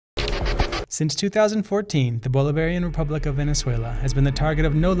Since 2014, the Bolivarian Republic of Venezuela has been the target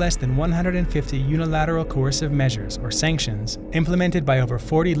of no less than 150 unilateral coercive measures, or sanctions, implemented by over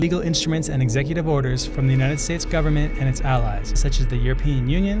 40 legal instruments and executive orders from the United States government and its allies, such as the European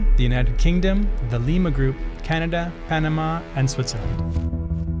Union, the United Kingdom, the Lima Group, Canada, Panama, and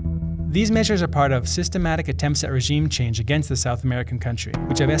Switzerland. These measures are part of systematic attempts at regime change against the South American country,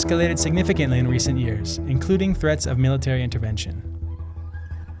 which have escalated significantly in recent years, including threats of military intervention.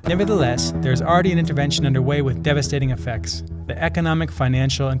 Nevertheless, there is already an intervention underway with devastating effects: the economic,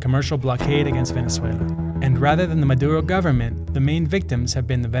 financial, and commercial blockade against Venezuela. And rather than the Maduro government, the main victims have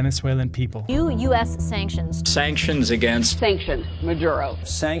been the Venezuelan people. New U.S. sanctions. Sanctions against. Sanctions Maduro.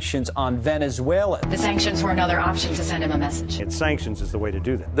 Sanctions on Venezuela. The sanctions were another option to send him a message. And sanctions is the way to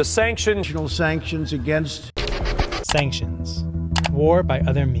do that. The sanctions against. Sanctions. War by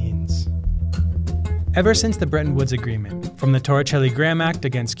other means. Ever since the Bretton Woods Agreement, from the Torricelli-Graham Act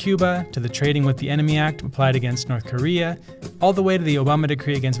against Cuba to the Trading with the Enemy Act applied against North Korea, all the way to the Obama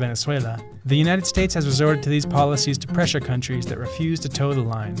Decree against Venezuela, the United States has resorted to these policies to pressure countries that refuse to toe the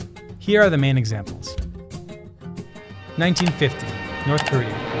line. Here are the main examples. 1950, North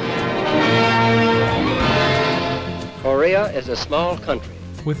Korea. Korea is a small country.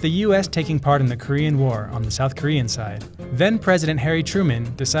 With the U.S. taking part in the Korean War on the South Korean side, then-President Harry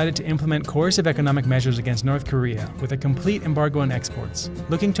Truman decided to implement coercive economic measures against North Korea with a complete embargo on exports,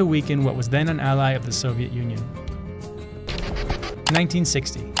 looking to weaken what was then an ally of the Soviet Union.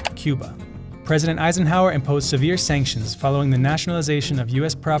 1960, Cuba. President Eisenhower imposed severe sanctions following the nationalization of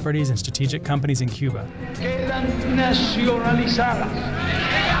U.S. properties and strategic companies in Cuba. Quedan nacionalizadas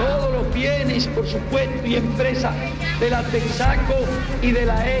todos los bienes, por supuesto, y empresas de la Texaco y de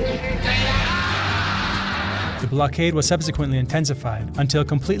la The blockade was subsequently intensified until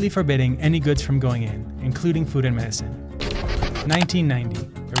completely forbidding any goods from going in, including food and medicine. 1990,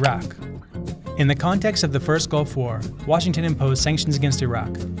 Iraq. In the context of the First Gulf War, Washington imposed sanctions against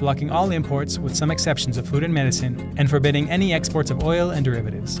Iraq, blocking all imports with some exceptions of food and medicine, and forbidding any exports of oil and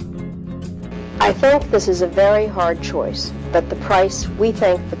derivatives. I think this is a very hard choice, but we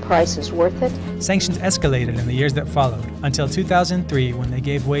think the price is worth it. Sanctions escalated in the years that followed, until 2003 when they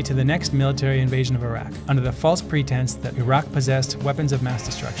gave way to the next military invasion of Iraq, under the false pretense that Iraq possessed weapons of mass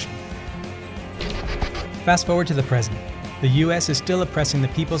destruction. Fast forward to the present. The U.S. is still oppressing the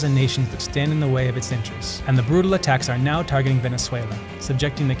peoples and nations that stand in the way of its interests, and the brutal attacks are now targeting Venezuela,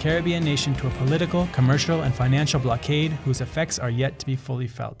 subjecting the Caribbean nation to a political, commercial, and financial blockade whose effects are yet to be fully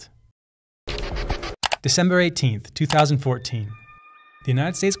felt. December 18, 2014. The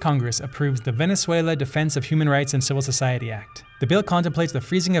United States Congress approves the Venezuela Defense of Human Rights and Civil Society Act. The bill contemplates the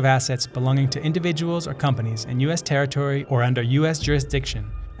freezing of assets belonging to individuals or companies in U.S. territory or under U.S.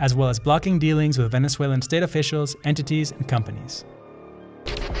 jurisdiction, as well as blocking dealings with Venezuelan state officials, entities, and companies.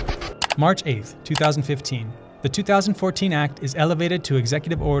 March 8, 2015. The 2014 Act is elevated to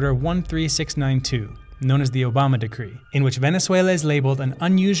Executive Order 13692, known as the Obama Decree, in which Venezuela is labeled an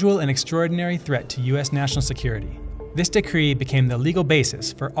unusual and extraordinary threat to U.S. national security. This decree became the legal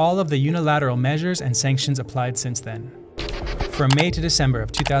basis for all of the unilateral measures and sanctions applied since then. From May to December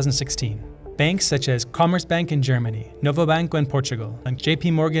of 2016, banks such as Commerzbank in Germany, Novo Banco in Portugal, and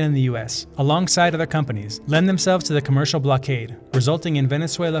JP Morgan in the US, alongside other companies, lend themselves to the commercial blockade, resulting in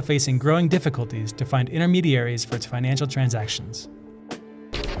Venezuela facing growing difficulties to find intermediaries for its financial transactions.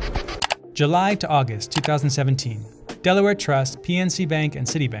 July to August 2017, Delaware Trust, PNC Bank, and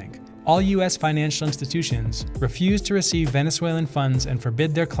Citibank, all U.S. financial institutions, refused to receive Venezuelan funds and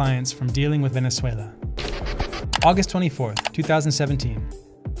forbid their clients from dealing with Venezuela. August 24, 2017.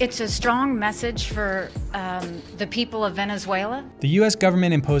 It's a strong message for the people of Venezuela. The U.S.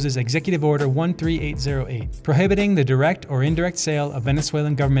 government imposes Executive Order 13808, prohibiting the direct or indirect sale of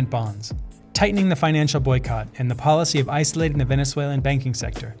Venezuelan government bonds, tightening the financial boycott and the policy of isolating the Venezuelan banking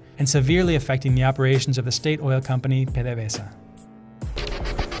sector, and severely affecting the operations of the state oil company PDVSA.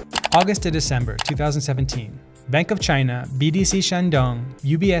 August to December 2017. Bank of China, BDC Shandong,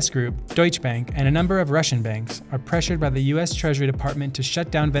 UBS Group, Deutsche Bank, and a number of Russian banks are pressured by the U.S. Treasury Department to shut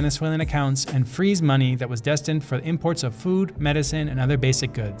down Venezuelan accounts and freeze money that was destined for imports of food, medicine, and other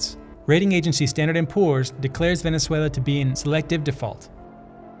basic goods. Rating agency Standard & Poor's declares Venezuela to be in selective default.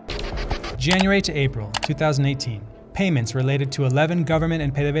 January to April 2018. Payments related to 11 government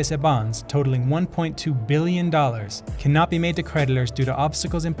and PDVSA bonds totaling $1.2 billion cannot be made to creditors due to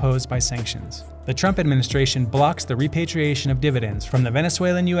obstacles imposed by sanctions. The Trump administration blocks the repatriation of dividends from the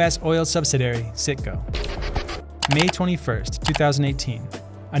Venezuelan U.S. oil subsidiary, Citgo. May 21, 2018.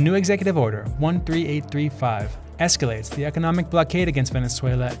 A new Executive Order 13835 escalates the economic blockade against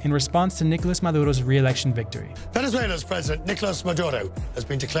Venezuela in response to Nicolas Maduro's re-election victory. Venezuela's President Nicolas Maduro has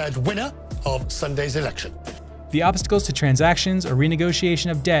been declared winner of Sunday's election. The obstacles to transactions or renegotiation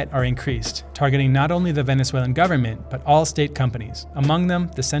of debt are increased, targeting not only the Venezuelan government, but all state companies, among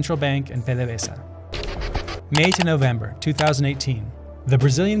them the central bank and PDVSA. May to November 2018. The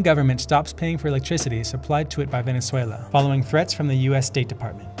Brazilian government stops paying for electricity supplied to it by Venezuela, following threats from the U.S. State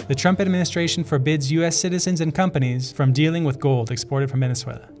Department. The Trump administration forbids U.S. citizens and companies from dealing with gold exported from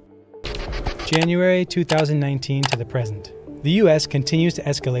Venezuela. January 2019 to the present. The U.S. continues to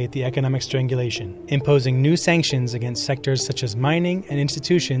escalate the economic strangulation, imposing new sanctions against sectors such as mining and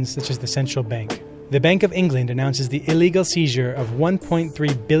institutions such as the central bank. The Bank of England announces the illegal seizure of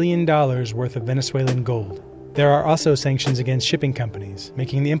 $1.3 billion worth of Venezuelan gold. There are also sanctions against shipping companies,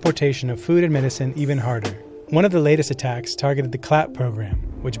 making the importation of food and medicine even harder. One of the latest attacks targeted the CLAP program,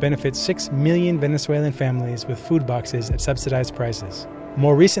 which benefits 6 million Venezuelan families with food boxes at subsidized prices.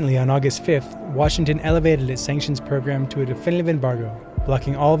 More recently, on August 5th, Washington elevated its sanctions program to a definitive embargo,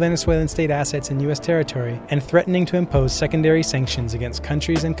 blocking all Venezuelan state assets in U.S. territory and threatening to impose secondary sanctions against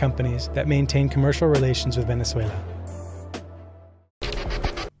countries and companies that maintain commercial relations with Venezuela.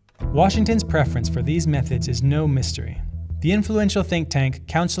 Washington's preference for these methods is no mystery. The influential think tank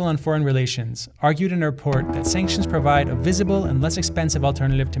Council on Foreign Relations argued in a report that sanctions provide a visible and less expensive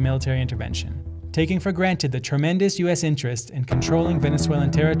alternative to military intervention, taking for granted the tremendous U.S. interest in controlling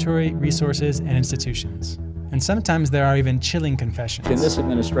Venezuelan territory, resources, and institutions. And sometimes there are even chilling confessions. In this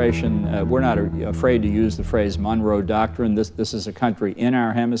administration, we're not afraid to use the phrase Monroe Doctrine. This is a country in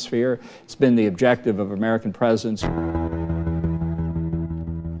our hemisphere. It's been the objective of American presidents.